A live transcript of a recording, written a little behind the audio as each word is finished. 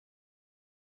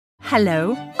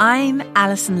Hello, I'm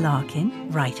Alison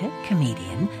Larkin, writer,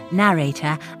 comedian,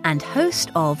 narrator, and host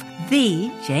of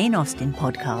the Jane Austen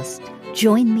podcast.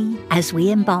 Join me as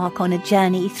we embark on a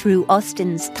journey through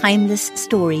Austen's timeless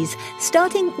stories,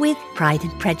 starting with Pride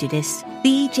and Prejudice.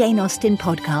 The Jane Austen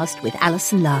podcast with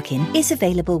Alison Larkin is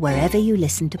available wherever you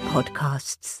listen to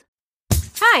podcasts.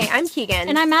 Hi, I'm Keegan.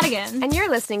 And I'm Madigan. And you're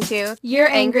listening to Your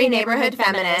Angry Neighborhood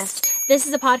Feminist. This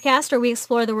is a podcast where we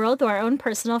explore the world through our own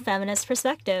personal feminist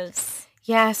perspectives.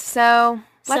 Yes, so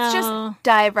let's just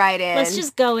dive right in. Let's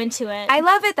just go into it. I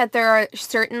love it that there are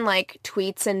certain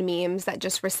tweets and memes that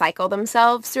just recycle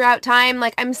themselves throughout time.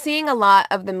 I'm seeing a lot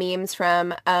of the memes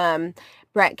from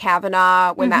Brett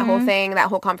Kavanaugh when that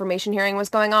whole confirmation hearing was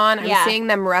going on. I'm seeing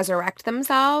them resurrect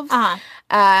themselves.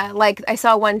 I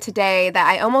saw one today that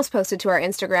I almost posted to our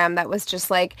Instagram that was just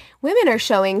women are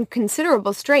showing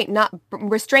considerable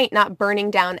restraint, not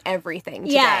burning down everything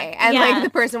today. And the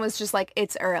person was just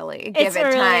it's early. Give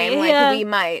it time. We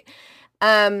might.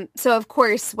 So of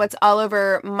course, what's all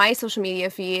over my social media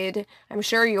feed, I'm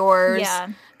sure yours,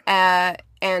 and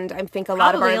I think a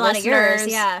lot of our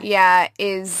listeners,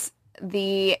 is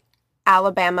the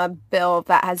Alabama bill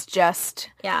that has just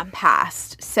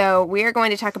passed. So we are going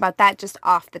to talk about that just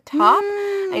off the top.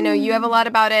 I know you have a lot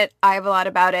about it. I have a lot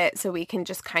about it. So we can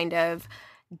just kind of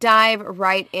dive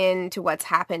right into what's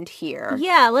happened here.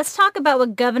 Yeah, let's talk about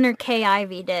what Governor Kay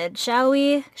Ivey did, shall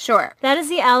we? Sure. That is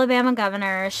the Alabama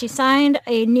governor. She signed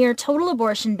a near total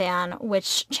abortion ban,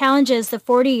 which challenges the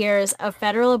 40 years of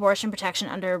federal abortion protection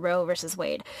under Roe v.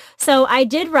 Wade. So I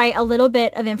did write a little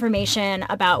bit of information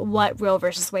about what Roe v.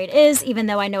 Wade is, even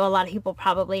though I know a lot of people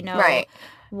probably know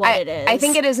what it is. I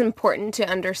think it is important to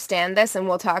understand this, and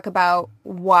we'll talk about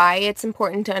why it's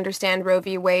important to understand Roe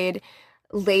v. Wade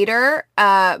later,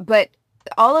 but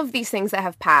all of these things that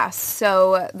have passed.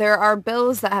 So there are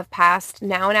bills that have passed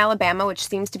now in Alabama, which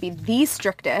seems to be the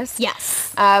strictest.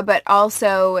 Yes. But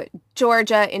also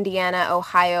Georgia, Indiana,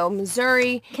 Ohio,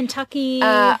 Missouri. Kentucky.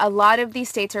 A lot of these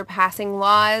states are passing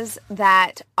laws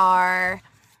that are...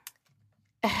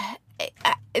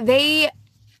 they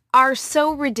are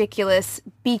so ridiculous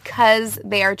because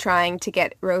they are trying to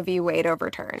get Roe v. Wade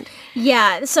overturned.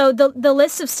 Yeah, so the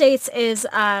list of states is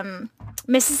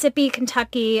Mississippi,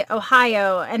 Kentucky,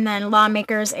 Ohio, and then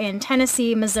lawmakers in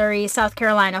Tennessee, Missouri, South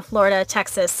Carolina, Florida,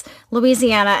 Texas,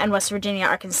 Louisiana, and West Virginia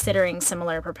are considering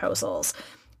similar proposals.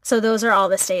 So those are all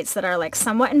the states that are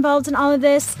somewhat involved in all of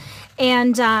this.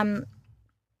 And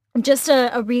just a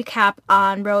recap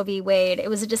on Roe v. Wade. It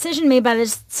was a decision made by the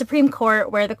Supreme Court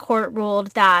where the court ruled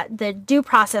that the due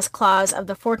process clause of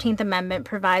the 14th Amendment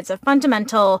provides a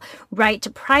fundamental right to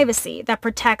privacy that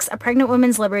protects a pregnant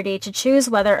woman's liberty to choose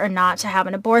whether or not to have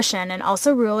an abortion, and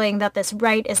also ruling that this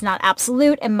right is not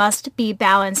absolute and must be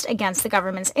balanced against the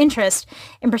government's interest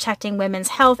in protecting women's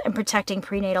health and protecting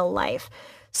prenatal life.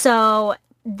 So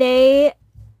the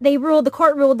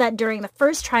court ruled that during the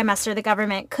first trimester, the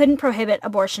government couldn't prohibit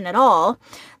abortion at all.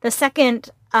 The second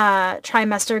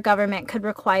trimester, government could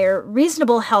require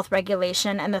reasonable health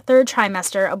regulation, and the third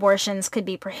trimester, abortions could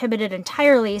be prohibited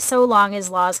entirely so long as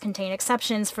laws contain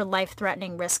exceptions for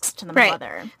life-threatening risks to the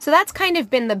mother. So that's kind of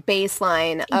been the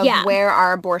baseline of where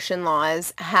our abortion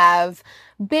laws have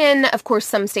been. Of course,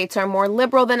 some states are more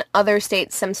liberal than other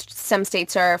states. Some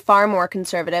states are far more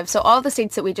conservative. So all the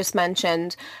states that we just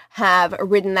mentioned have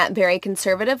ridden that very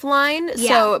conservative line. Yeah.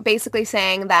 So basically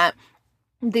saying that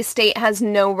the state has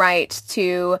no right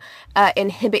to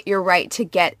inhibit your right to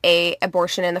get a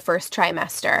abortion in the first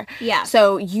trimester. Yeah.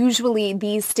 So usually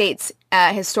these states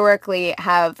historically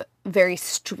have very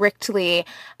strictly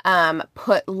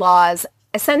put laws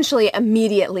essentially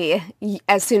immediately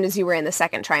as soon as you were in the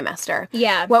second trimester.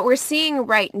 Yeah. What we're seeing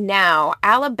right now,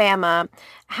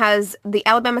 the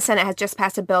Alabama Senate has just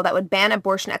passed a bill that would ban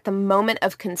abortion at the moment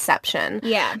of conception.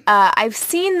 Yeah. I've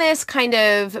seen this kind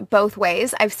of both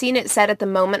ways. I've seen it said at the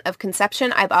moment of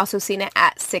conception. I've also seen it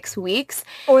at 6 weeks.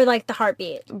 Or the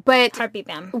heartbeat. Heartbeat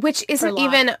ban. Which isn't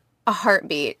even a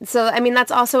heartbeat. So, I mean,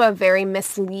 that's also a very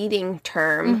misleading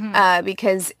term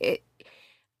because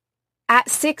at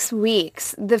 6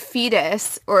 weeks, the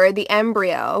fetus or the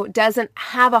embryo doesn't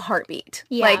have a heartbeat.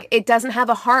 Yeah. It doesn't have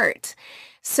a heart.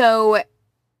 So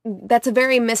that's a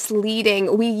very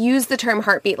misleading. We use the term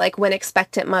heartbeat when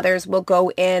expectant mothers will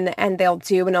go in and they'll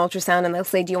do an ultrasound and they'll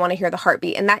say, do you want to hear the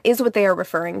heartbeat? And that is what they are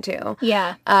referring to.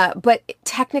 Yeah. But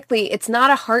technically, it's not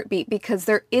a heartbeat because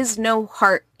there is no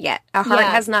heart yet. A heart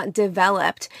has not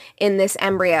developed in this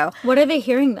embryo. What are they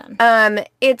hearing then? I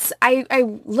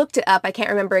looked it up. I can't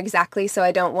remember exactly, so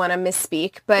I don't want to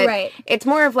misspeak. But it's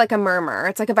more of a murmur.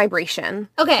 It's like a vibration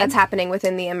that's happening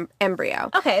within the embryo.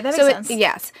 Okay, that makes sense.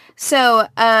 Yes. So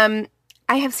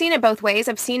I have seen it both ways.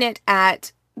 I've seen it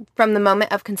from the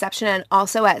moment of conception and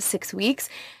also at 6 weeks.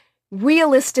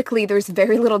 Realistically, there's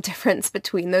very little difference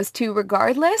between those two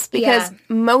regardless, because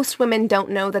most women don't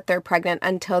know that they're pregnant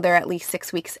until they're at least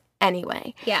 6 weeks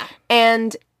anyway. Yeah.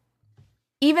 And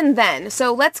even then,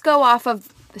 so let's go off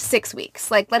of 6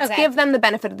 weeks. Like, let's give them the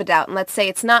benefit of the doubt, and let's say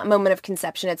it's not moment of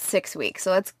conception, it's 6 weeks.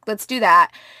 So let's do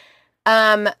that.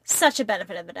 Such a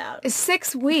benefit of the doubt.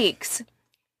 6 weeks.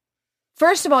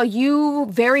 First of all, you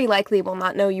very likely will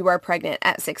not know you are pregnant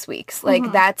at 6 weeks.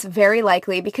 Like, that's very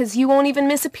likely because you won't even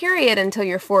miss a period until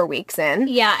you're 4 weeks in.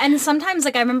 Yeah, and sometimes,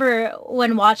 like, I remember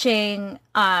when watching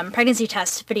pregnancy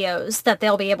test videos that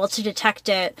they'll be able to detect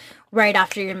it right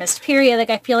after your missed period. Like,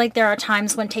 I feel like there are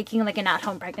times when taking, like, an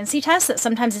at-home pregnancy test that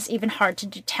sometimes it's even hard to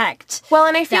detect. Well,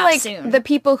 and I feel like soon. The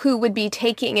people who would be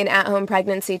taking an at-home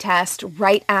pregnancy test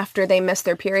right after they miss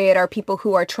their period are people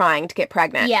who are trying to get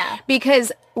pregnant. Yeah.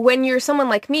 Because when you're someone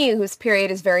like me whose period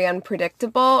is very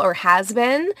unpredictable or has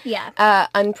been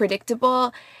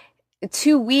unpredictable,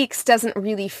 2 weeks doesn't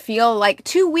really feel like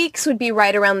 2 weeks would be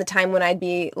right around the time when I'd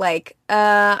be like,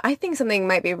 I think something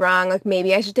might be wrong. Like,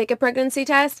 maybe I should take a pregnancy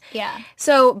test. Yeah.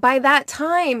 So by that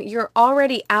time, you're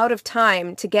already out of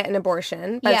time to get an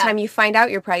abortion. By the time you find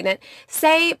out you're pregnant,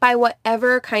 say by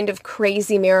whatever kind of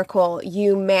crazy miracle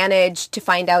you manage to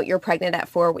find out you're pregnant at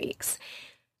 4 weeks.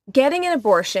 Getting an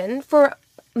abortion for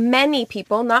many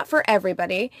people, not for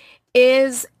everybody,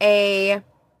 is a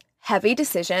heavy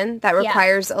decision that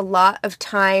requires a lot of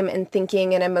time and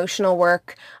thinking and emotional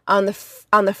work on the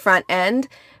front end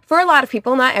for a lot of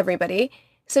people, not everybody.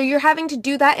 So you're having to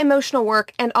do that emotional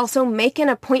work and also make an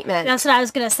appointment. That's what I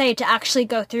was going to say, to actually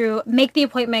go through, make the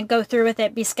appointment, go through with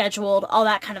it, be scheduled, all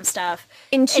that kind of stuff.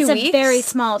 In 2 weeks? It's a very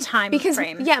small time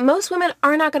frame. Because, most women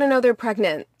are not going to know they're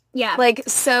pregnant. Yeah. Like,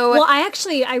 so...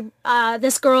 Well,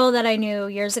 this girl that I knew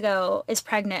years ago is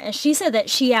pregnant, and she said that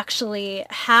she actually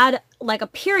had, like, a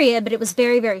period, but it was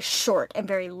very, very short and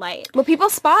very light. Well, people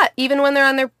spot, even when they're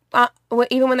on their...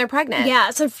 even when they're pregnant. Yeah,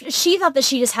 so she thought that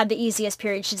she just had the easiest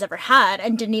period she's ever had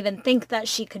and didn't even think that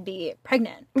she could be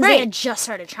pregnant. Because they had just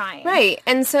started trying. Right.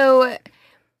 And so,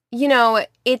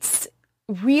 it's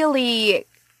really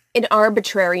an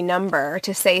arbitrary number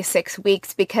to say 6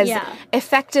 weeks because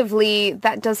effectively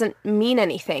that doesn't mean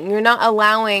anything. You're not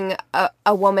allowing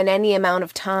a woman any amount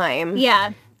of time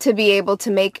to be able to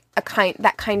make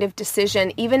that kind of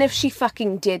decision, even if she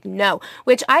fucking did know.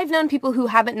 Which I've known people who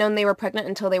haven't known they were pregnant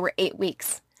until they were 8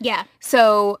 weeks. Yeah.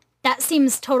 So... that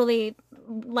seems totally,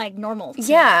 like, normal to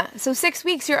me. So 6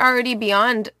 weeks, you're already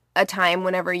beyond a time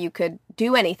whenever you could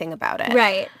do anything about it.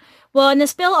 Right. Well, and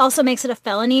this bill also makes it a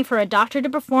felony for a doctor to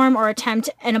perform or attempt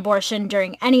an abortion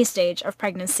during any stage of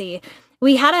pregnancy.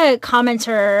 We had a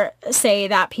commenter say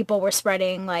that people were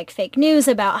spreading, like, fake news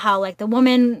about how, like,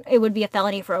 it would be a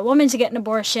felony for a woman to get an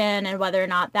abortion and whether or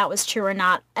not that was true or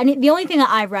not. And the only thing that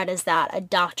I've read is that a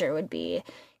doctor would be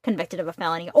convicted of a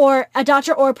felony, or a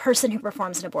doctor or a person who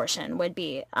performs an abortion would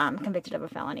be convicted of a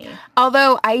felony.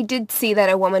 Although I did see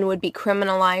that a woman would be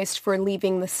criminalized for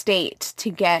leaving the state to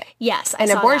get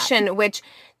an abortion, which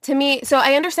to me, so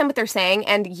I understand what they're saying,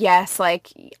 and yes,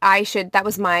 like, that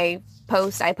was my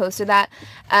post, I posted that,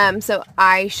 so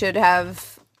I should have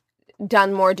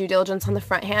done more due diligence on the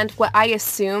front hand. What I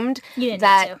assumed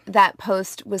that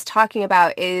post was talking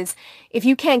about is if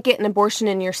you can't get an abortion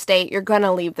in your state, you're going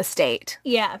to leave the state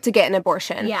to get an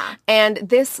abortion. Yeah. And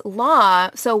this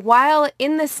law, so while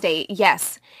in the state,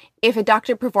 yes, if a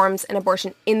doctor performs an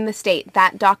abortion in the state,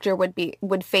 that doctor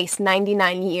would face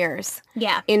 99 years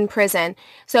in prison.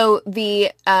 So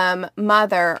the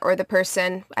mother or the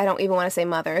person, I don't even want to say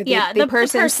mother, the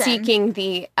person seeking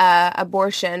the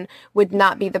abortion would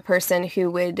not be the person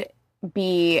who would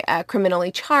be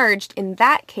criminally charged in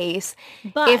that case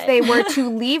if they were to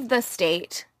leave the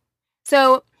state.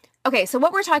 So, okay, so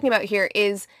what we're talking about here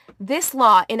is this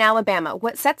law in Alabama.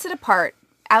 What sets it apart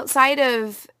outside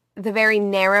of the very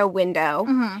narrow window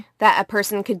that a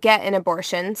person could get an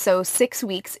abortion. So 6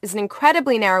 weeks is an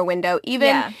incredibly narrow window.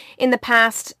 Even in the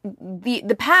past,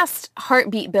 the past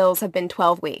heartbeat bills have been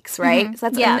 12 weeks, right? So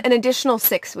that's an additional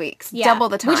 6 weeks, double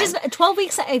the time. Which is 12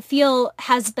 weeks, I feel,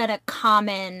 has been a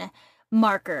common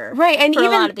marker. Right, and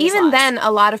for even then,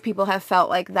 a lot of people have felt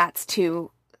like that's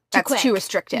too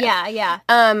restrictive. Yeah.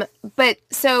 But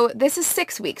so this is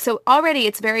 6 weeks. So already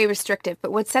it's very restrictive.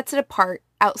 But what sets it apart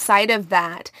outside of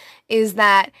that is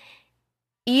that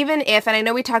even if, and I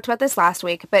know we talked about this last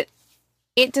week, but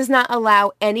it does not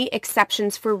allow any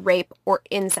exceptions for rape or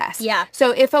incest. Yeah.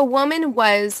 So if a woman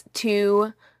was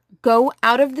to go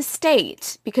out of the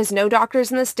state because no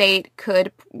doctors in the state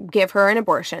could give her an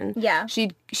abortion. Yeah.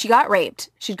 She got raped.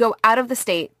 She'd go out of the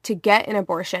state to get an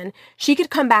abortion. She could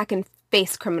come back and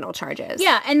face criminal charges.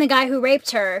 Yeah, and the guy who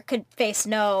raped her could face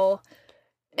no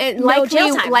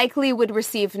jail time. Likely would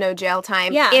receive no jail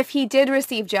time. Yeah. If he did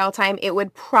receive jail time, it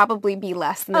would probably be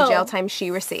less than the jail time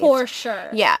she received. For sure.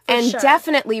 Yeah,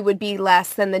 definitely would be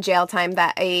less than the jail time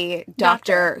that a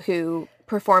doctor who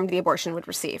performed the abortion would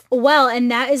receive. Well,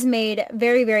 and that is made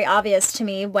very, very obvious to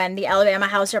me when the Alabama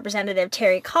House Representative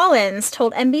Terry Collins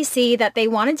told NBC that they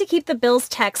wanted to keep the bill's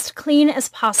text clean as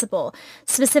possible,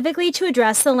 specifically to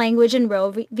address the language in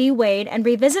Roe v. Wade and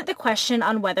revisit the question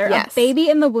on whether a baby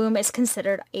in the womb is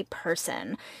considered a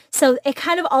person. So it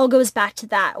kind of all goes back to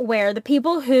that, where the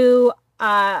people who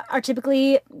are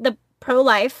typically the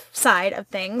pro-life side of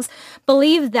things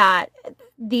believe that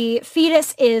the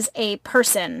fetus is a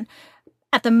person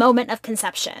at the moment of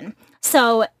conception.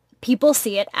 So people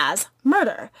see it as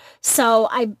murder. So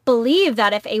I believe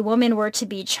that if a woman were to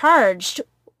be charged,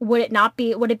 would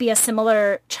it be a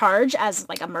similar charge as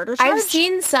like a murder charge? I've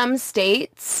seen some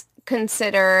states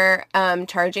consider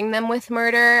charging them with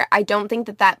murder. I don't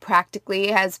think that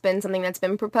practically has been something that's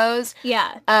been proposed.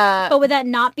 Yeah. But would that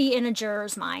not be in a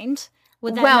juror's mind?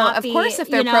 Would that not of be, course if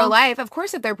they're pro-life. Of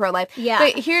course if they're pro-life. Yeah.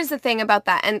 But here's the thing about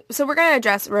that. And so we're going to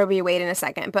address Roe v. Wade in a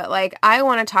second. But like, I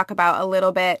want to talk about a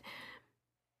little bit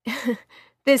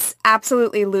this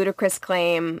absolutely ludicrous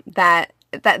claim that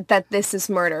this is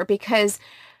murder. Because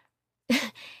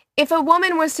if a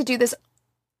woman was to do this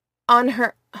on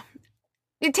her...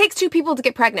 It takes two people to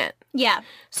get pregnant. Yeah.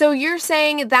 So you're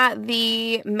saying that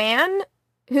the man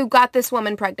who got this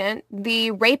woman pregnant, the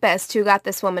rapist who got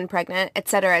this woman pregnant, et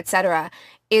cetera,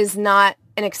 is not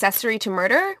an accessory to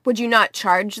murder? Would you not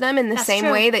charge them in the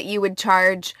same way that you would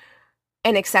charge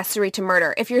an accessory to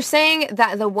murder? If you're saying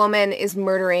that the woman is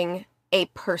murdering a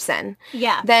person,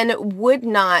 then would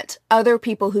not other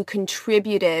people who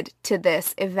contributed to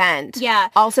this event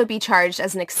also be charged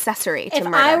as an accessory to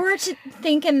murder? If I were to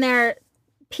think in their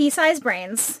pea-sized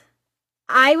brains,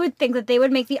 I would think that they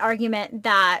would make the argument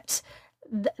that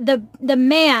the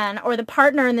man or the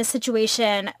partner in this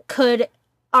situation could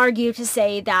argue to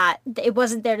say that it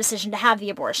wasn't their decision to have the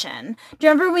abortion. Do you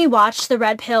remember when we watched The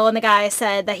Red Pill and the guy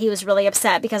said that he was really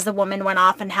upset because the woman went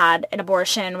off and had an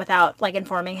abortion without like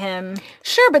informing him?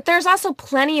 Sure, but there's also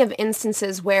plenty of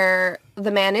instances where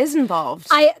the man is involved.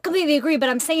 I completely agree, but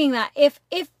I'm saying that if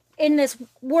in this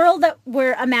world that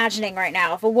we're imagining right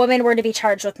now, if a woman were to be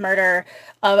charged with murder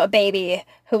of a baby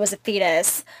who was a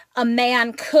fetus, a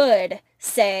man could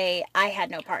say, I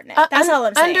had no part in it. That's all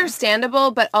I'm saying.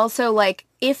 Understandable, but also, like,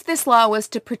 if this law was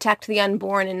to protect the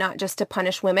unborn and not just to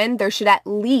punish women, there should at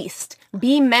least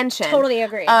be mention totally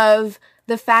agree. Of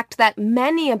the fact that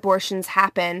many abortions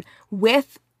happen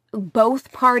with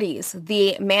both parties,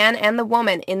 the man and the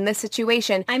woman in this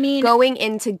situation, going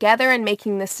in together and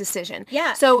making this decision.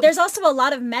 Yeah. So there's also a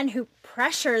lot of men who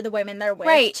pressure the women they're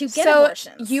with to get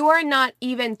abortions. You are not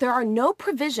even, there are no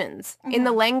provisions in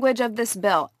the language of this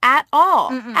bill at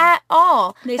all. At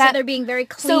all. They said they're being very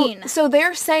clean. So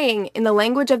they're saying in the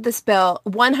language of this bill,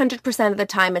 100% of the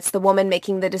time it's the woman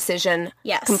making the decision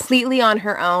completely on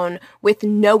her own with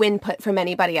no input from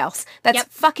anybody else. That's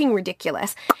fucking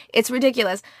ridiculous. It's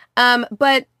ridiculous.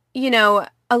 But, you know,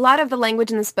 a lot of the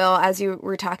language in this bill, as you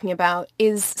were talking about,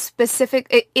 is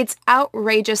specific. It's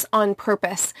outrageous on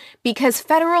purpose because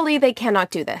federally they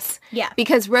cannot do this. Yeah.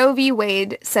 Because Roe v.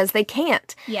 Wade says they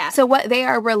can't. Yeah. So what they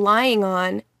are relying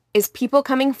on is people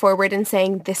coming forward and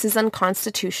saying this is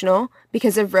unconstitutional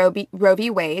because of Roe v.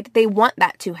 Wade. They want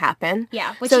that to happen.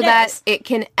 Yeah, so that it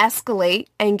can escalate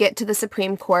and get to the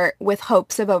Supreme Court with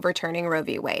hopes of overturning Roe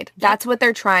v. Wade. That's what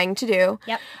they're trying to do.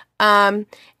 Yep.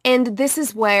 And this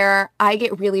is where I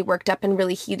get really worked up and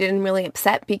really heated and really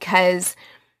upset because,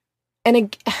 I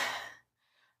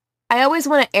always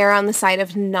want to err on the side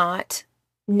of not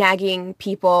nagging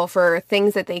people for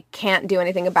things that they can't do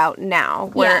anything about now,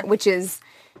 which is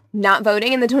not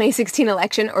voting in the 2016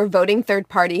 election or voting third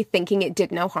party thinking it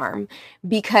did no harm.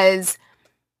 Because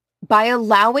by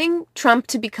allowing Trump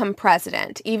to become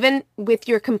president, even with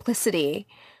your complicity,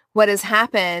 what has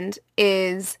happened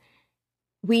is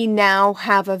we now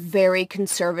have a very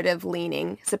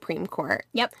conservative-leaning Supreme Court.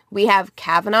 Yep. We have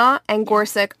Kavanaugh and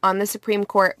Gorsuch on the Supreme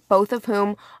Court, both of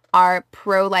whom are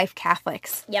pro-life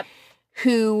Catholics. Yep.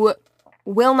 Who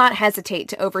will not hesitate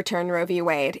to overturn Roe v.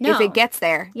 Wade if it gets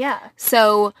there. Yeah.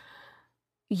 So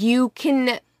you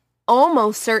can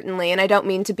almost certainly, and I don't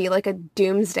mean to be like a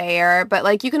doomsdayer, but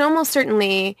like you can almost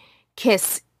certainly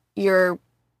kiss your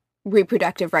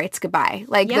reproductive rights goodbye.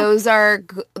 Like Yep. those are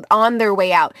on their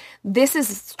way out. This is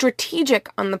strategic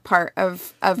on the part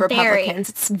of Republicans.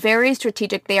 It's very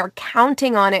strategic. They are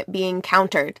counting on it being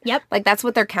countered. Yep. Like that's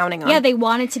what they're counting on. Yeah, they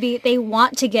want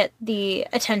to get the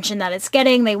attention that it's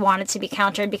getting. They want it to be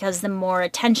countered because the more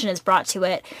attention is brought to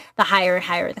it, the higher and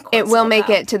higher the courts It will make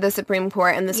go. it to the Supreme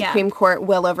Court, and the Yeah. Supreme Court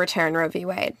will overturn Roe v.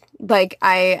 Wade. Like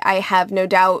I have no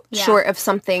doubt, Yeah. short of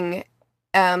something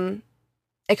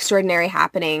extraordinary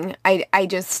happening, I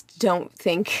just don't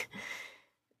think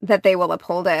that they will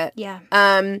uphold it. Yeah.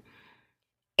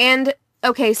 And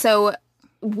okay, so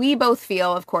we both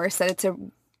feel, of course, that it's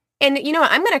and you know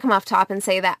what, I'm going to come off top and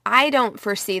say that I don't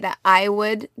foresee that I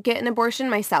would get an abortion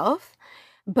myself,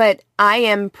 but I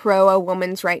am pro a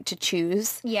woman's right to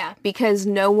choose. Yeah. Because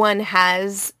no one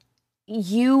has,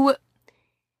 you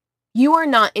are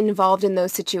not involved in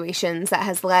those situations that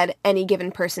has led any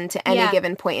given person to any Yeah.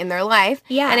 given point in their life.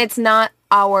 Yeah. And it's not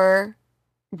our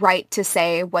right to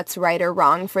say what's right or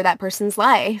wrong for that person's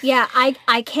life. Yeah,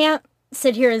 I can't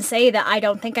sit here and say that I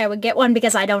don't think I would get one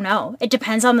because I don't know. It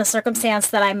depends on the circumstance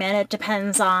that I'm in. It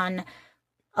depends on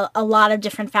a lot of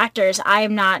different factors.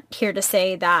 I'm not here to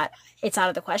say that it's out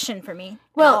of the question for me at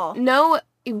Well, all. no,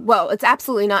 well, it's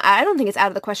absolutely not. I don't think it's out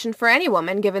of the question for any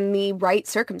woman given the right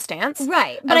circumstance.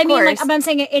 Right. But Of I mean, like, course. but I'm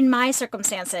saying in my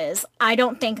circumstances, I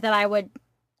don't think that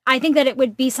I think that it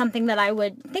would be something that I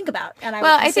would think about and I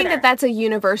Well, would I think consider. that that's a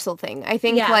universal thing. I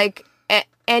think Yeah. like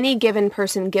any given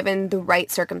person, given the right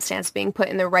circumstance, being put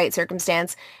in the right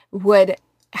circumstance, would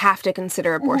have to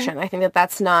consider abortion. I think that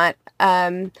that's not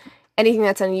anything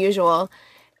that's unusual.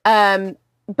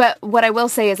 But what I will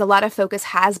say is a lot of focus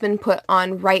has been put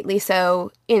on, rightly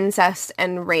so, incest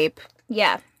and rape.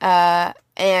 Yeah.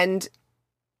 And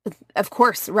of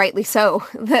course, rightly so,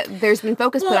 that there's been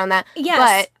focus put Well, on that.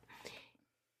 yes.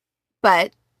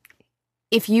 But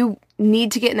if you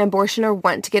need to get an abortion or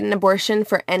want to get an abortion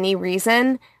for any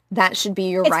reason, that should be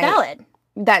your It's right. valid.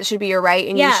 That should be your right,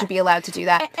 and you Yeah. should be allowed to do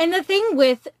that. And the thing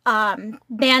with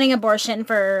banning abortion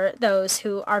for those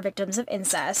who are victims of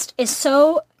incest is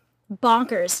so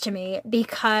bonkers to me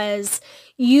because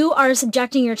you are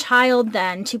subjecting your child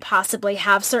then to possibly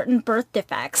have certain birth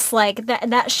defects. Like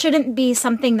that shouldn't be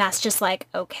something that's just like,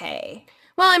 okay.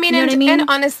 Well, I mean, You know what and, I mean? and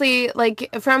honestly, like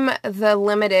from the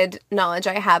limited knowledge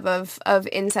I have of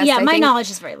incest, Yeah, I my think,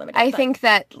 knowledge is very limited. I but- think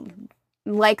that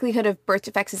likelihood of birth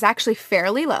defects is actually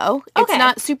fairly low. It's Okay.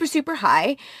 not super, super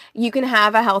high. You can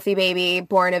have a healthy baby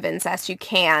born of incest. You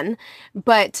can.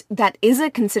 But that is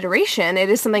a consideration. It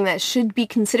is something that should be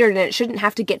considered, and it shouldn't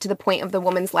have to get to the point of the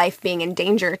woman's life being in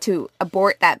danger to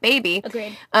abort that baby.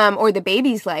 Agreed. Or the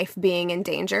baby's life being in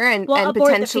danger and Well, abort the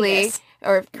potentially... fetus.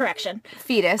 Or Correction.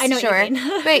 fetus, I know what you sure.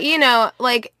 mean. But, you know,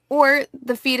 like, or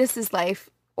the fetus's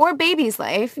life or baby's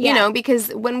life, you Yeah. know, because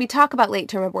when we talk about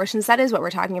late-term abortions, that is what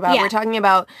we're talking about. Yeah. We're talking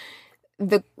about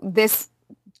this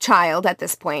child at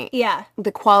this point. Yeah.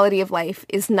 The quality of life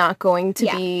is not going to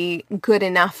Yeah. be good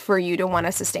enough for you to want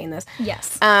to sustain this.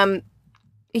 Yes.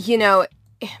 You know,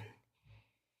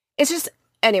 it's just...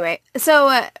 Anyway,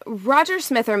 so Roger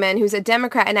Smitherman, who's a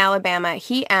Democrat in Alabama,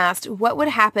 he asked what would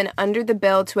happen under the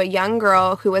bill to a young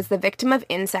girl who was the victim of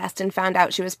incest and found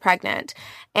out she was pregnant.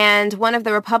 And one of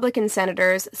the Republican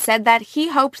senators said that he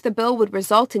hoped the bill would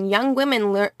result in young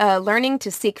women learning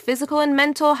to seek physical and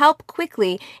mental help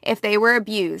quickly if they were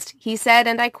abused. He said,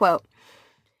 and I quote,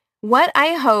 "What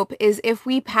I hope is if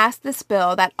we pass this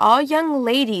bill that all young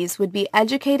ladies would be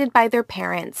educated by their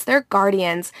parents, their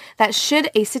guardians, that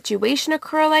should a situation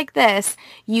occur like this,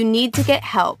 you need to get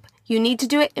help. You need to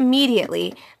do it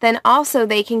immediately. Then also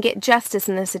they can get justice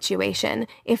in the situation.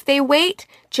 If they wait,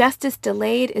 justice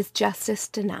delayed is justice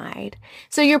denied."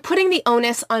 So you're putting the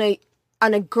onus on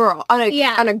a girl,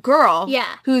 Yeah. on a girl Yeah.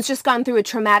 who's just gone through a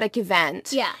traumatic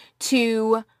event Yeah.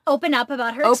 to Open up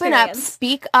about her open up, experience.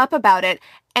 speak up about it.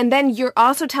 And then you're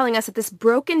also telling us that this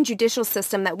broken judicial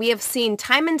system that we have seen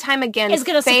time and time again Is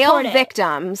gonna fail support it.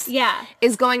 victims Yeah.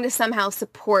 is going to somehow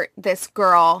support this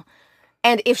girl.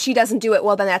 And if she doesn't do it,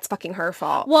 well, then that's fucking her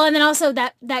fault. Well, and then also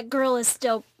that girl is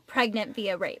still pregnant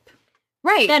via rape.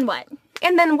 Right. Then what?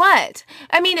 And then what?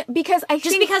 I mean, because I Just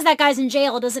think... because that guy's in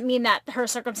jail doesn't mean that her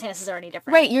circumstances are any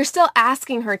different. Right, you're still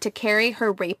asking her to carry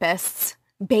her rapist's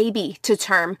baby to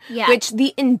term, Yeah. which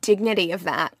the indignity of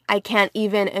that, I can't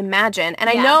even imagine. And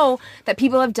I Yeah. know that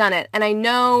people have done it, and I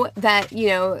know that, you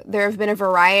know, there have been a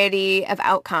variety of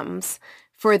outcomes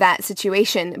for that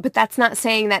situation, but that's not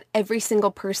saying that every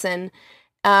single person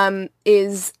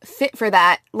is fit for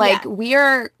that. Like, Yeah. we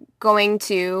are going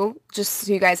to, just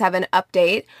so you guys have an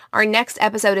update, our next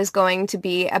episode is going to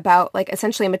be about, like,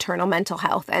 essentially maternal mental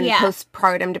health and Yeah.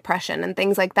 postpartum depression and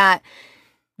things like that.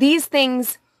 These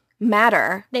things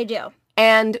matter. They do.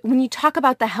 And when you talk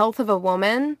about the health of a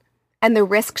woman and the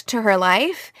risk to her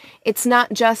life, it's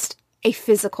not just a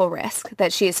physical risk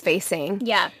that she is facing.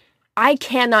 Yeah. I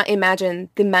cannot imagine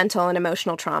the mental and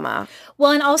emotional trauma.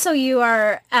 Well, and also you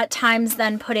are at times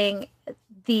then putting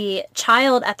the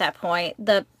child at that point,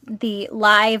 the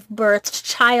live birthed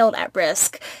child at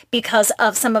risk because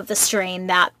of some of the strain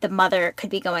that the mother could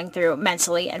be going through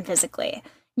mentally and physically.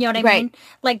 You know what I mean?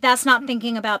 Like, that's not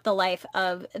thinking about the life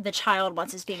of the child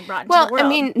once it's being brought into the world. Well, I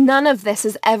mean, none of this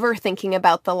is ever thinking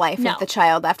about the life of the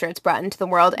child after it's brought into the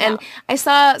world. No. And I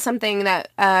saw something that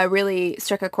really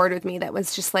struck a chord with me that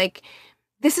was just like,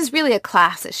 this is really a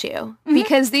class issue.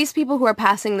 Because these people who are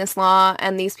passing this law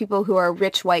and these people who are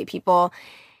rich white people,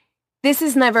 this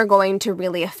is never going to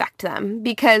really affect them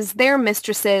because their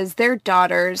mistresses, their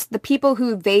daughters, the people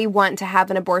who they want to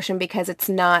have an abortion because it's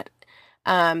not...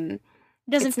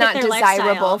 it's not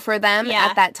desirable for them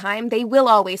at that time, they will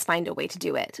always find a way to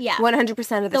do it. Yeah. 100% of the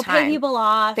time. They'll pay people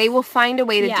off. They will find a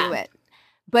way to do it.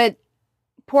 But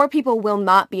poor people will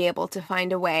not be able to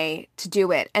find a way to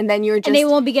do it. And then and they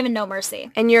won't be given no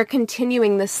mercy. And you're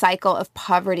continuing the cycle of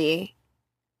poverty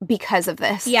because of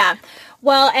this. Yeah.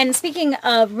 Well, and speaking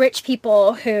of rich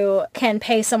people who can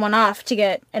pay someone off to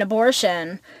get an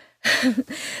abortion,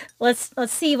 let's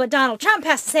see what Donald Trump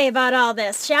has to say about all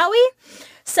this, shall we?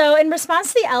 So in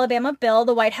response to the Alabama bill,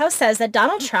 the White House says that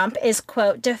Donald Trump is,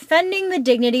 quote, defending the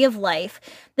dignity of life.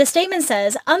 The statement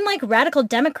says, unlike radical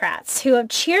Democrats who have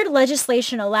cheered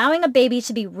legislation allowing a baby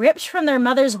to be ripped from their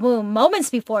mother's womb moments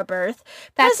before birth,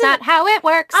 that's not how it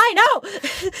works. I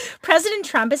know. President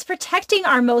Trump is protecting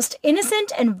our most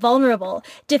innocent and vulnerable,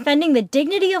 defending the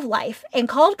dignity of life, and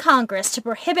called Congress to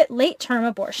prohibit late-term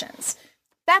abortions.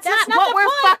 That's not what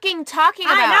we're fucking talking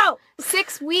about. I know.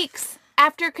 6 weeks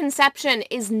after conception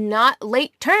is not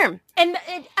late term.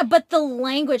 But the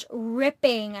language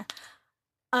ripping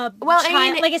child,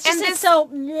 I mean, like it's just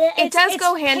it does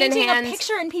go hand in hand. Painting a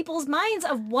picture in people's minds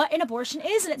of what an abortion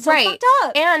is, and it's so fucked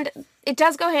up. And it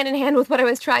does go hand in hand with what I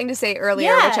was trying to say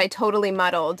earlier, which I totally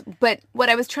muddled. But what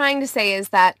I was trying to say is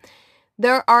that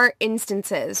there are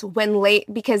instances when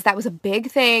because that was a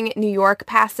big thing. New York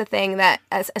passed a thing that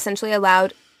essentially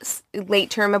allowed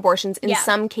late-term abortions in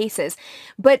some cases.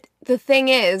 But the thing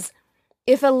is,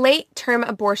 if a late-term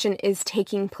abortion is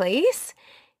taking place,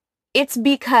 it's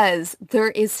because there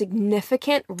is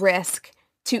significant risk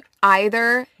to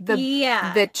either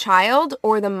the child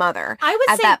or the mother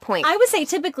at that point. I would say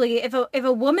typically if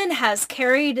a woman has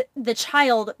carried the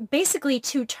child basically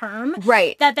to term,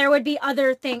 that there would be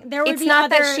other things. There would be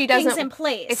other things in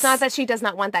place. It's not that she does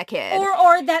not want that kid,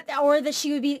 or that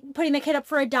she would be putting the kid up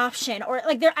for adoption, or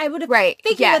like I would have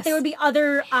thinking that there would be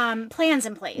other plans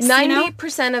in place.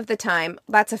 90% of the time,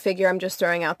 that's a figure I'm just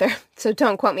throwing out there, so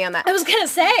don't quote me on that. I was gonna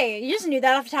say you just knew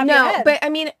that off the top of your head. No, but I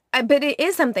mean. But it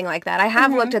is something like that. I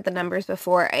have looked at the numbers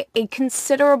before. A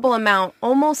considerable amount,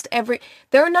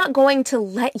 they're not going to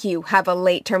let you have a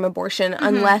late-term abortion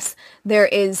unless there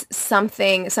is some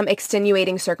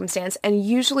extenuating circumstance. And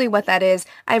usually what that is,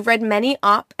 I've read many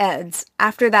op-eds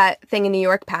after that thing in New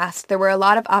York passed. There were a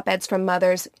lot of op-eds from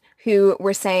mothers who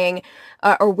were saying,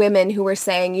 or women who were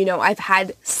saying, I've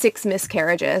had 6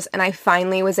 miscarriages and I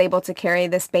finally was able to carry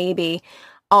this baby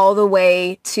all the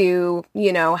way to,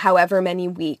 however many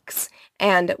weeks,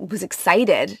 and was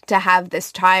excited to have this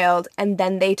child. And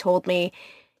then they told me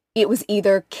it was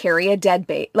either carry a dead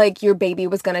baby, like your baby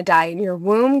was going to die in your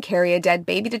womb, carry a dead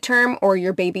baby to term, or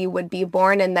your baby would be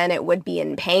born and then it would be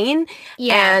in pain.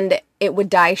 Yeah. And it would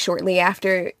die shortly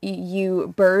after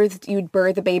you'd birth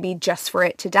the baby just for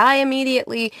it to die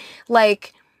immediately.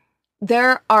 Like,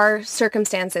 there are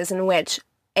circumstances in which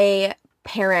a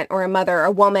parent or a mother,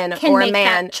 a woman or a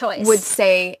man would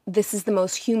say, this is the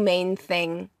most humane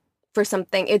thing for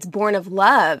something. It's born of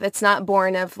love. It's not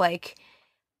born of like,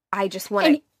 I just want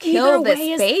to kill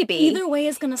this baby. Either way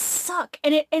is going to suck.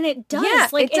 And it does. Yeah,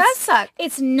 it does suck.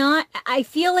 It's not, I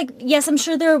feel like, yes, I'm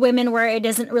sure there are women where it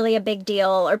isn't really a big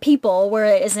deal, or people where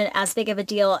it isn't as big of a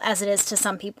deal as it is to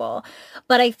some people.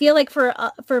 But I feel like for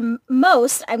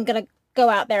most, I'm going to go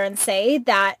out there and say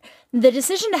that the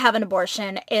decision to have an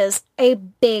abortion is a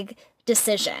big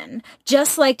decision.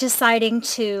 Just like deciding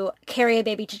to carry a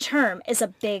baby to term is a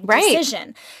big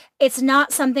decision. It's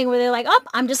not something where they're like,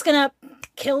 I'm just going to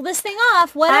kill this thing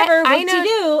off, whatever, what to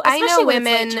do. I know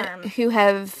women who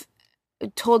have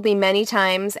told me many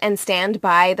times and stand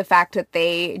by the fact that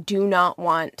they do not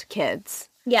want kids.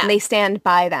 Yeah. And they stand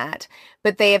by that.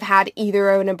 But they have had either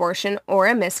an abortion or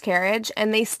a miscarriage,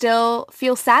 and they still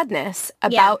feel sadness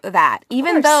about that,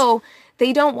 even though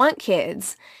they don't want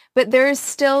kids. but there is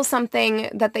still something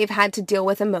that they've had to deal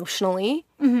with emotionally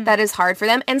that is hard for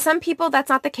them. And some people, that's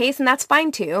not the case, and that's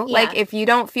fine too. Yeah. Like, if you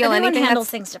don't feel Everyone anything, handles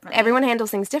things differently. Everyone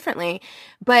handles things differently.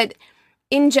 But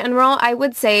in general, I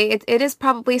would say it is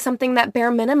probably something that bare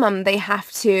minimum they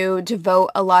have to devote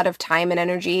a lot of time and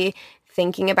energy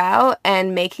thinking about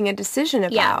and making a decision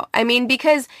about. Yeah. I mean,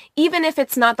 because even if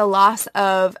it's not the loss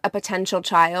of a potential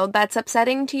child that's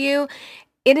upsetting to you,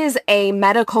 it is a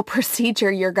medical procedure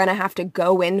you're going to have to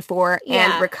go in for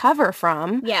and recover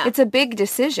from. Yeah. It's a big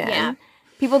decision. Yeah.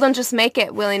 People don't just make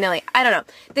it willy-nilly. I don't know.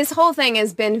 This whole thing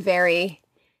has been very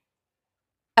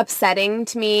upsetting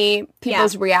to me.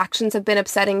 People's reactions have been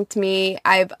upsetting to me.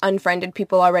 I've unfriended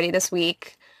people already this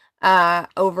week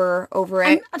over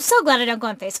it. I'm so glad I don't go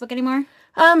on Facebook anymore.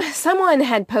 Someone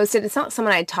had posted, it's not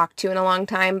someone I'd talked to in a long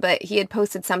time, but he had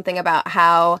posted something about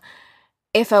how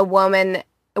if a woman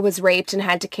was raped and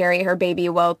had to carry her baby,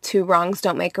 well, two wrongs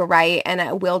don't make a right,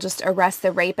 and we'll just arrest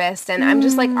the rapist. And I'm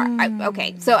just like,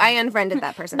 okay. So I unfriended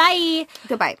that person. Bye.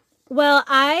 Goodbye. Well,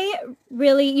 I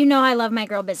really, I love my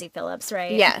girl Busy Phillips,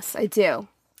 right? Yes, I do.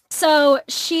 So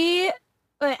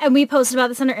and we posted about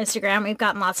this on her Instagram. We've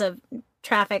gotten lots of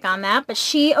traffic on that, but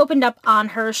she opened up on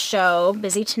her show,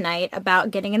 Busy Tonight,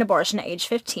 about getting an abortion at age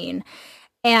 15.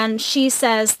 And she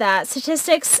says that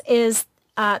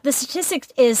the statistics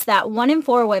is that 1 in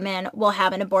 4 women will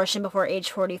have an abortion before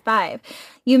age 45.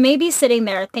 You may be sitting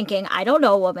there thinking, I don't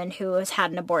know a woman who has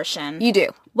had an abortion. You do.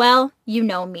 Well, you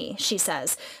know me, she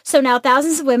says. So now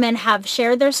thousands of women have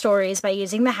shared their stories by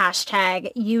using the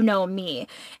hashtag #YouKnowMe.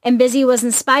 And Busy was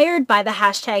inspired by the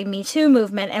hashtag #MeToo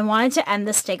movement and wanted to end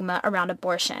the stigma around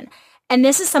abortion. And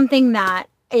this is something that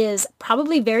is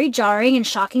probably very jarring and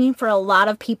shocking for a lot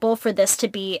of people for this to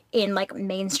be in like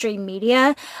mainstream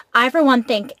media. I, for one,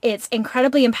 think it's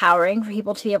incredibly empowering for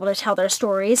people to be able to tell their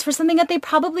stories for something that they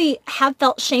probably have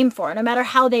felt shame for, no matter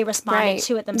how they responded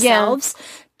to it themselves.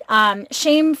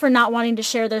 Shame for not wanting to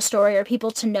share their story or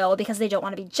people to know because they don't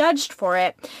want to be judged for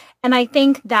it. And I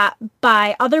think that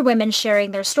by other women sharing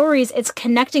their stories, it's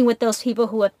connecting with those people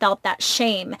who have felt that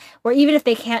shame, where even if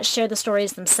they can't share the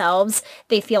stories themselves,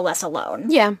 they feel less alone.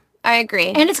 Yeah, I agree.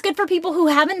 And it's good for people who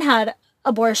haven't had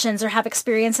abortions or have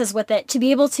experiences with it to be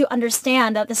able to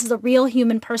understand that this is a real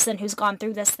human person who's gone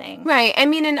through this thing. Right. I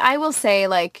mean, and I will say,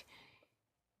 like,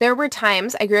 there were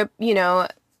times I grew up,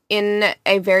 in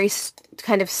a very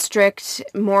kind of strict,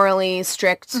 morally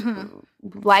strict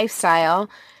lifestyle.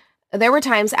 There were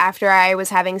times after I was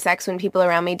having sex when people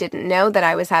around me didn't know that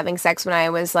I was having sex when I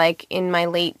was like in my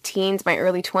late teens, my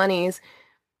early 20s,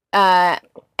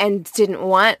 and didn't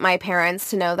want my parents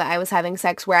to know that I was having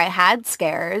sex, where I had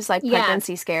scares, like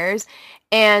pregnancy scares.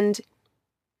 And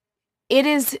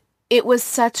it was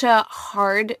such a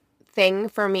hard thing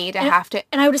for me to have to...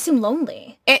 And I would assume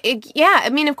lonely. Yeah, I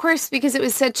mean, of course, because it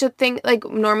was such a thing. Like,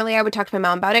 normally I would talk to my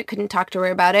mom about it, couldn't talk to her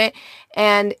about it.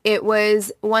 And it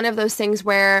was one of those things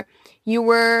where you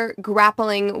were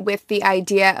grappling with the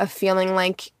idea of feeling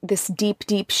like this deep,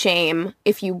 deep shame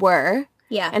if you were.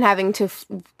 Yeah. And having to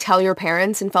tell your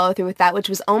parents and follow through with that, which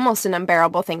was almost an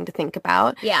unbearable thing to think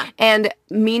about. Yeah. And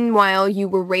meanwhile, you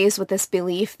were raised with this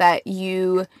belief that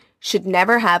you should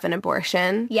never have an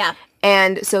abortion. Yeah.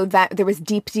 And so that there was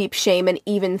deep, deep shame in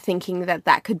even thinking that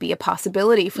that could be a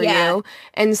possibility for you.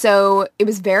 And so it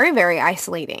was very, very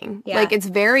isolating. Yeah. Like, it's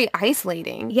very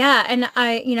isolating. Yeah. And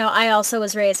I also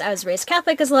was raised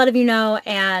Catholic, as a lot of you know.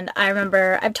 And I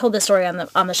remember, I've told this story on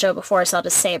the show before, so I'll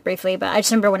just say it briefly. But I just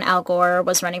remember when Al Gore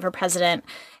was running for president,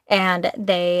 and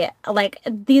they, like,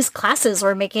 these classes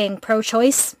were making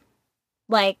pro-choice,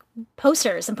 like,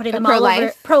 posters and putting them all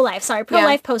over...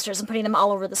 Pro-life posters and putting them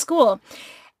all over the school.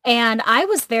 And I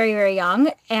was very, very young,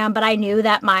 but I knew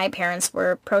that my parents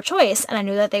were pro-choice, and I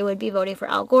knew that they would be voting for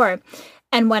Al Gore.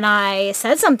 And when I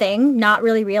said something, not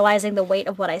really realizing the weight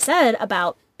of what I said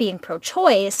about being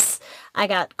pro-choice, I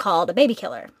got called a baby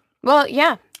killer. Well,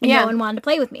 yeah. And no one wanted to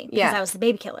play with me because I was the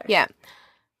baby killer. Yeah.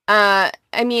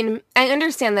 I mean, I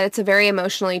understand that it's a very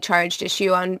emotionally charged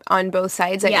issue on both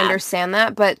sides. I understand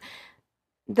that, but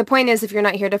the point is, if you're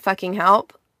not here to fucking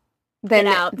help,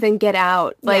 then get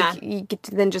out. Like,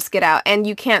 then just get out. And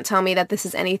you can't tell me that this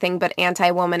is anything but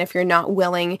anti-woman if you're not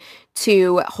willing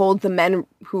to hold the men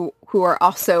who are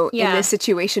also in this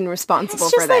situation responsible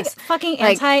for this. It's just like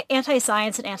fucking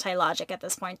anti-science and anti-logic at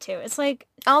this point too. It's like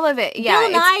all of it. Yeah,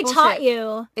 Bill Nye taught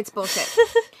you. It's bullshit.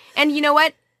 And you know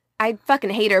what? I fucking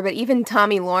hate her, but even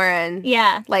Tommy Lauren,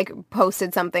 like,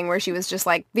 posted something where she was just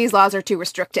like, these laws are too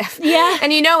restrictive. Yeah.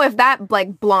 And if that,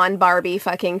 like, blonde Barbie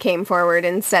fucking came forward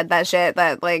and said that shit,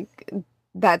 that, like,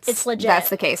 it's legit. That's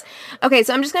the case. Okay,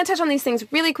 so I'm just going to touch on these things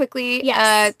really quickly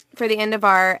for the end of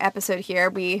our episode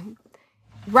here. We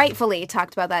rightfully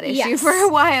talked about that issue Yes. for a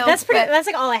while. That's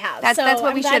like all I have. That's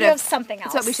what we should have have. Something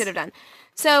else. That's what we should have done.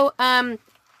 So,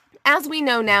 as we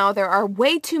know now, there are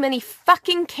way too many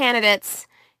fucking candidates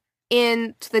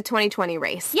in the 2020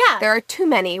 race. Yeah. There are too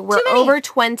many. We're over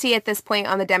 20 at this point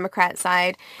on the Democrat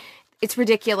side. It's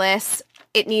ridiculous.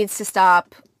 It needs to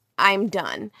stop. I'm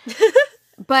done.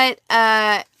 But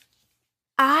I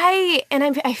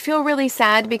feel really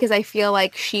sad because I feel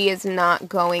like she is not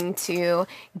going to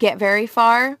get very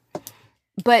far.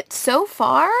 But so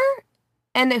far,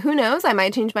 and who knows, I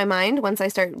might change my mind once I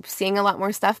start seeing a lot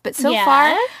more stuff. But so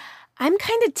far, I'm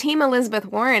kind of team Elizabeth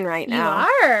Warren right now.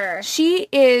 You are.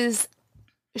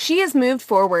 She has moved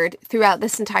forward throughout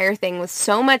this entire thing with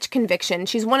so much conviction.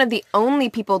 She's one of the only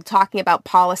people talking about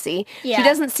policy. Yeah. She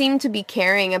doesn't seem to be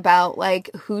caring about,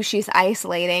 like, who she's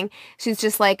isolating. She's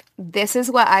just like, this is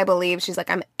what I believe. She's like,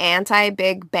 I'm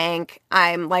anti-big bank.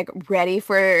 I'm, like, ready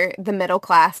for the middle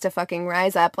class to fucking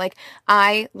rise up. Like,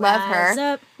 I love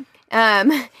her.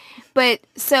 But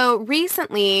so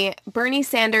recently, Bernie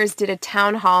Sanders did a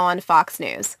town hall on Fox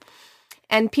News.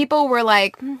 And people were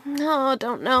like, oh,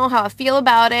 don't know how I feel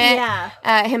about it.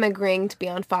 Yeah. Him agreeing to be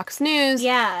on Fox News.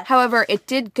 Yeah. However, it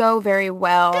did go very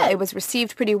well. Good. It was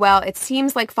received pretty well. It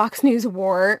seems like Fox News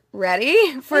weren't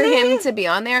ready for him to be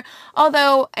on there.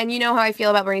 Although, and you know how I feel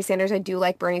about Bernie Sanders. I do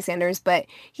like Bernie Sanders, but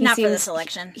he Not seems... for this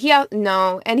election.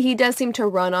 No, and he does seem to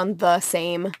run on the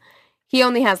same... He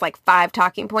only has like 5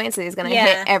 talking points that he's going to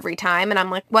hit every time. And I'm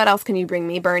like, what else can you bring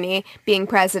me, Bernie? Being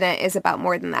president is about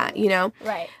more than that, you know?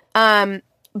 Right.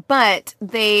 But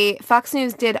Fox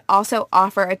News did also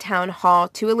offer a town hall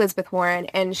to Elizabeth Warren,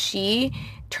 and she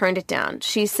turned it down.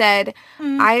 She said,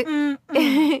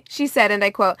 she said, and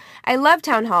I quote, "I love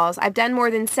town halls. I've done more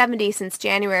than 70 since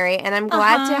January, and I'm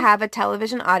glad to have a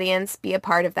television audience be a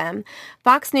part of them.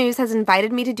 Fox News has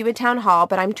invited me to do a town hall,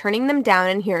 but I'm turning them down,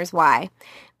 and here's why.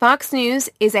 Fox News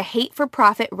is a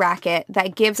hate-for-profit racket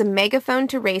that gives a megaphone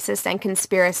to racists and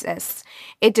conspiracists.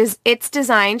 It's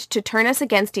designed to turn us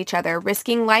against each other,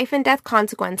 risking life and death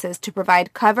consequences to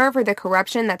provide cover for the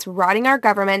corruption that's rotting our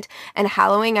government and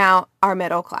hollowing out our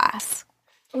middle class."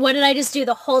 What did I just do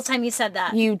the whole time you said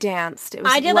that? You danced. It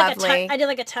was I did lovely. I did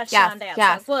like a touchdown dance.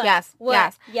 Yes, like,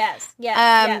 yes.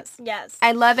 Yes.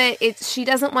 I love it. She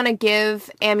doesn't want to give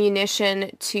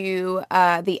ammunition to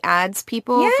the ads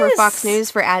people for Fox News,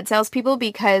 for ad sales people,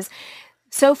 because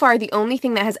so far the only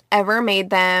thing that has ever made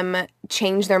them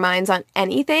change their minds on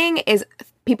anything is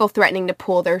people threatening to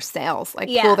pull their sales, like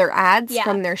pull their ads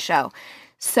from their show.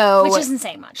 So, which isn't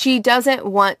saying much. She doesn't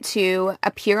want to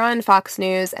appear on Fox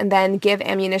News and then give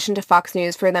ammunition to Fox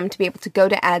News for them to be able to go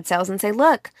to ad sales and say,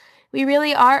 look, we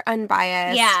really are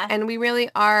unbiased. Yeah. And we really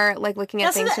are, like, looking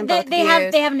at things from both they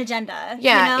views. They have an agenda.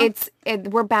 Yeah, you know?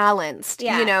 we're balanced,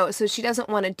 you know, so she doesn't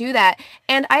want to do that.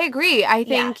 And I agree. I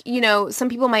think, you know, some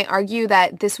people might argue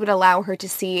that this would allow her to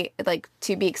see, like,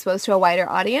 to be exposed to a wider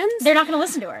audience. They're not going to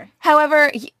listen to her.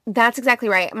 However, that's exactly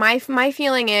right. My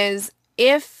feeling is,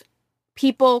 if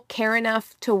people care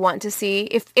enough to want to see,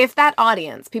 if that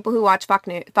audience, people who watch Fox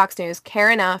News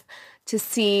care enough to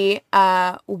see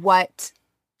what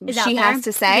she has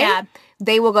to say,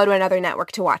 they will go to another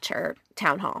network to watch her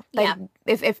town hall. Like,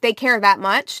 if they care that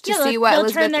much to see what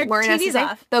Elizabeth Warren has to say,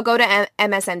 they'll go to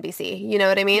MSNBC. You know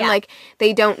what I mean? Like,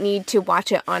 they don't need to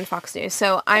watch it on Fox News.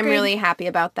 So I'm really happy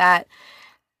about that.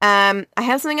 I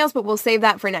have something else, but we'll save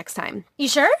that for next time. You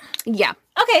sure? Yeah.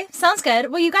 Okay, sounds good.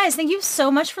 Well, you guys, thank you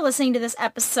so much for listening to this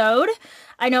episode.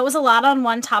 I know it was a lot on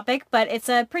one topic, but it's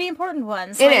a pretty important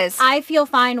one. So it is. I feel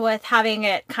fine with having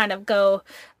it kind of go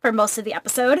for most of the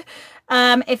episode.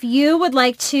 If you would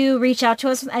like to reach out to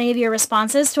us with any of your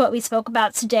responses to what we spoke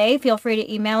about today, feel free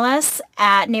to email us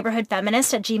at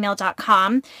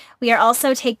neighborhoodfeminist@gmail.com. We are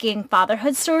also taking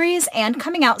fatherhood stories and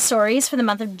coming out stories for the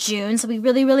month of June. So we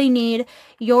really, really need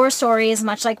your stories,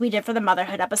 much like we did for the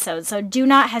motherhood episode. So do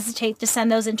not hesitate to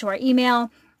send those into our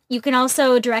email. You can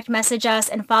also direct message us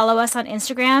and follow us on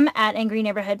Instagram at Angry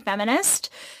Neighborhood Feminist.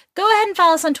 Go ahead and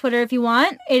follow us on Twitter if you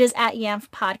want. It is at YANF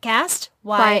Podcast.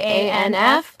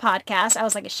 YANF Podcast. I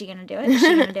was like, is she going to do it? Is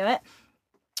she going to do it?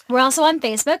 We're also on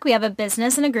Facebook. We have a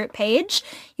business and a group page.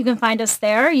 You can find us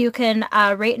there. You can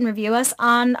rate and review us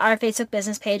on our Facebook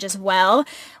business page as well.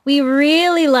 We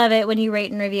really love it when you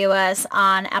rate and review us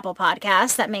on Apple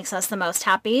Podcasts. That makes us the most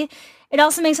happy. It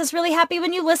also makes us really happy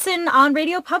when you listen on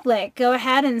Radio Public. Go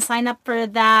ahead and sign up for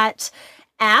that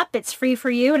app. It's free for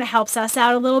you and it helps us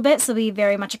out a little bit, so we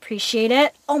very much appreciate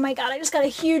it. Oh my god, I just got a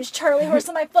huge Charlie horse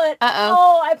on my foot.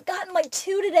 Oh, I've gotten like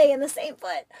 2 today in the same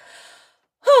foot.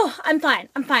 Oh, I'm fine.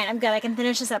 I'm good. I can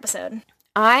finish this episode.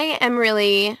 I am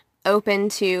really open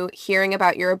to hearing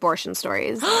about your abortion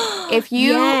stories. If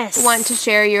you Yes. want to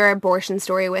share your abortion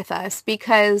story with us,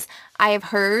 because I have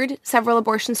heard several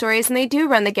abortion stories and they do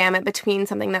run the gamut between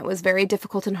something that was very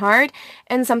difficult and hard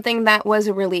and something that was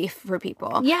a relief for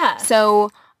people. Yeah.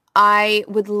 So I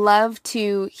would love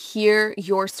to hear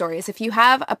your stories. If you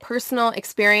have a personal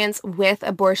experience with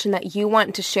abortion that you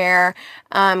want to share,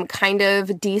 kind of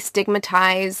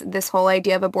destigmatize this whole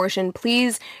idea of abortion,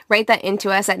 please write that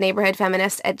into us at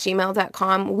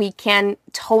neighborhoodfeminist@gmail.com. We can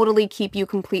totally keep you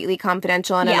completely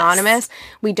confidential and Yes. anonymous.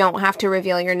 We don't have to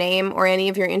reveal your name or any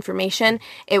of your information.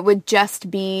 It would just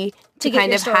be to get kind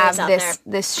your of stories have out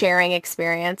this sharing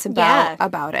experience Yeah.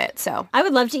 about it. So I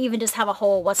would love to even just have a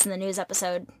whole What's in the News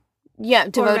episode. yeah,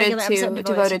 devoted regular to episode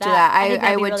devoted to that. I think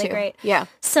that'd I be would really too. great. Yeah.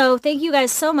 So thank you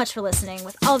guys so much for listening.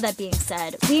 With all that being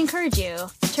said, we encourage you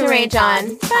to rage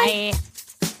on. Bye.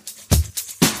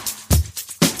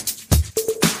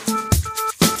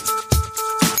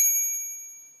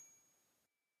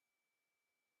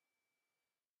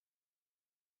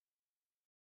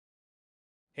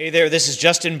 Hey there, this is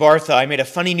Justin Bartha. I made a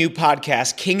funny new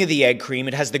podcast, King of the Egg Cream.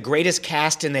 It has the greatest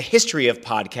cast in the history of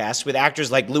podcasts with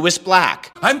actors like Louis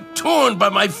Black, I'm torn by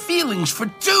my feelings for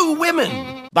two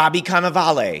women. Bobby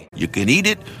Cannavale, You can eat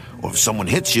it, or if someone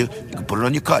hits you, you can put it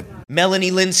on your cut.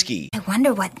 Melanie Linsky, I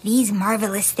wonder what these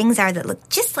marvelous things are that look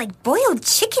just like boiled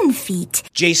chicken feet.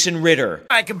 Jason Ritter,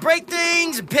 I can break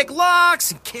things and pick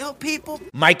locks and kill people.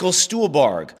 Michael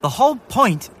Stuhlbarg, The whole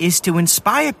point is to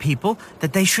inspire people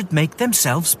that they should make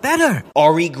themselves better.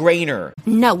 Ari Grainer,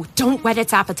 No, don't whet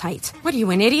its appetite. What are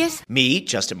you, an idiot? me,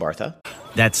 Justin Bartha,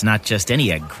 That's not just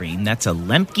any egg cream, that's a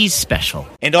Lemke's special.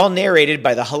 and all narrated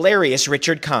by the hilarious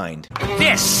Richard Kind.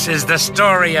 This is the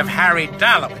story of Harry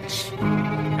Dalowitz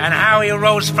and how he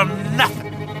rose from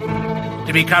nothing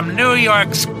to become New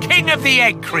York's King of the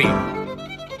Egg Cream.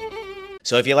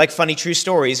 So if you like funny true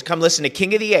stories, come listen to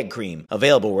King of the Egg Cream,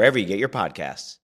 available wherever you get your podcasts.